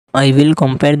I will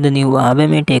compare the new Huawei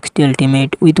Mate X2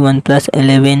 Ultimate with OnePlus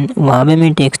 11. Huawei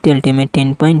Mate X2 Ultimate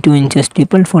 10.2 inches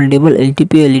triple foldable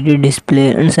LTP LED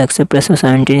display and success ratio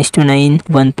 17:9.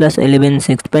 OnePlus 11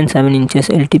 6.7 inches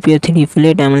LTP 3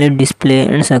 flat AMOLED display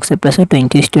and success ratio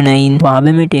 20:9.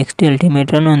 Huawei Mate X2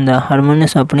 Ultimate run on the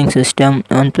harmonious operating system.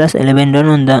 OnePlus 11 run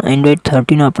on the Android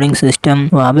 13 operating system.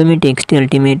 Huawei Mate X2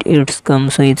 Ultimate it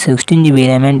comes with 16GB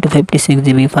RAM and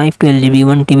 256GB 512GB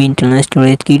 1TB internal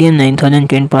storage. Kirin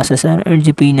 9010 processor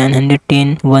 8GB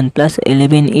 910. OnePlus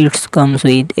 11 it comes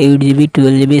with 8GB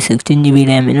 12GB 16GB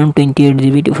RAM and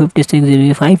 28GB 256GB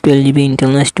 512GB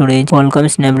internal storage. Qualcomm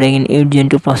Snapdragon 8 Gen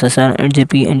 2 processor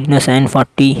 8GB Adreno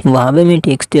 740. Huawei Mate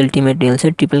X2 Ultimate real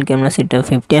set triple camera setup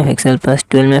 50MP plus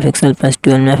 12MP plus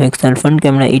 12MP front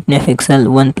camera 8MP.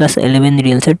 OnePlus 11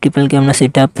 real set triple camera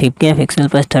setup 50MP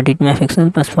plus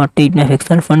 32MP plus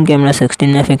 48MP front camera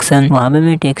 16MP. Huawei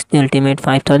Mate X2 Ultimate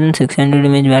 5600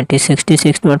 mAh battery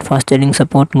 66W fast charging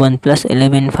support. OnePlus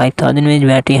 11 5000 mAh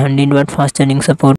battery 100W fast charging support.